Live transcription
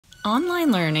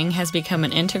Online learning has become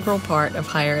an integral part of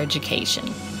higher education.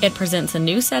 It presents a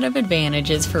new set of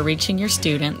advantages for reaching your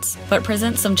students, but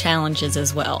presents some challenges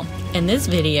as well. In this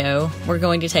video, we're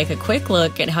going to take a quick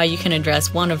look at how you can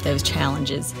address one of those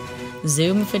challenges: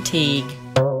 Zoom fatigue.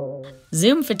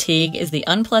 Zoom fatigue is the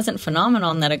unpleasant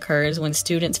phenomenon that occurs when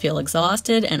students feel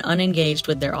exhausted and unengaged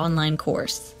with their online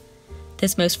course.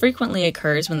 This most frequently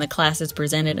occurs when the class is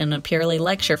presented in a purely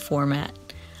lecture format,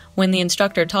 when the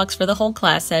instructor talks for the whole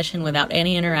class session without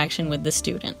any interaction with the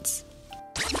students.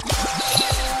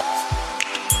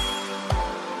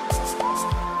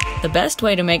 The best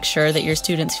way to make sure that your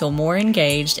students feel more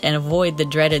engaged and avoid the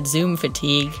dreaded Zoom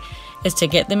fatigue is to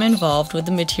get them involved with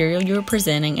the material you are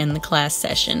presenting in the class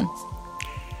session.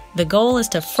 The goal is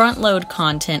to front-load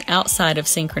content outside of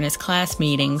synchronous class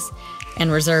meetings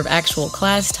and reserve actual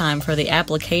class time for the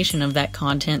application of that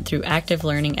content through active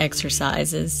learning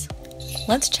exercises.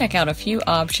 Let's check out a few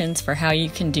options for how you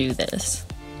can do this.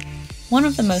 One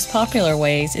of the most popular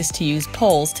ways is to use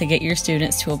polls to get your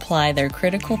students to apply their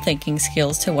critical thinking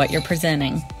skills to what you're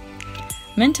presenting.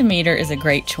 Mentimeter is a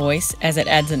great choice as it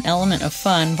adds an element of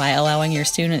fun by allowing your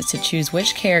students to choose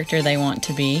which character they want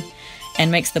to be, and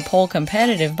makes the poll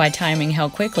competitive by timing how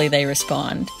quickly they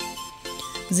respond.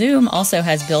 Zoom also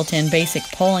has built-in basic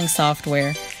polling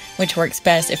software, which works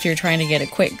best if you're trying to get a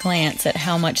quick glance at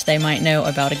how much they might know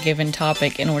about a given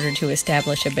topic in order to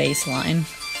establish a baseline.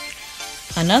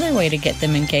 Another way to get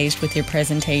them engaged with your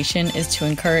presentation is to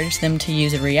encourage them to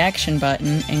use a reaction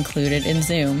button included in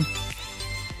Zoom.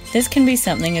 This can be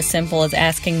something as simple as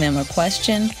asking them a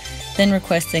question, then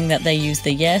requesting that they use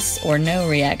the yes or no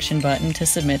reaction button to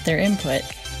submit their input.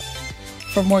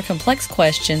 For more complex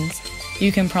questions,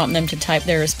 you can prompt them to type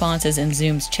their responses in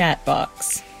Zoom's chat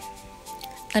box.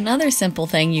 Another simple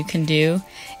thing you can do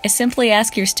is simply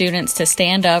ask your students to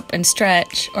stand up and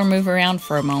stretch or move around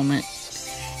for a moment.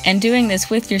 And doing this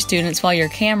with your students while your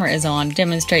camera is on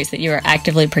demonstrates that you are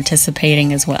actively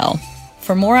participating as well.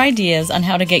 For more ideas on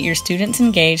how to get your students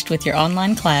engaged with your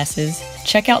online classes,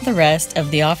 check out the rest of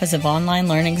the Office of Online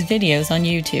Learning's videos on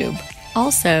YouTube.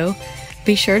 Also,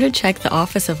 be sure to check the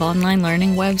Office of Online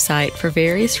Learning website for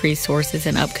various resources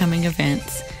and upcoming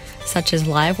events, such as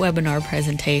live webinar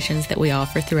presentations that we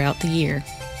offer throughout the year.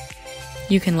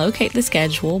 You can locate the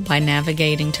schedule by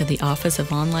navigating to the Office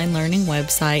of Online Learning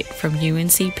website from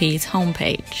UNCP's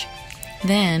homepage.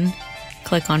 Then,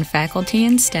 click on Faculty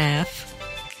and Staff,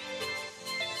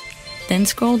 then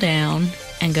scroll down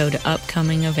and go to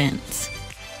Upcoming Events.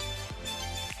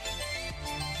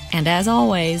 And as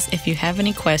always, if you have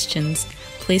any questions,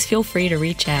 please feel free to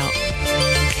reach out.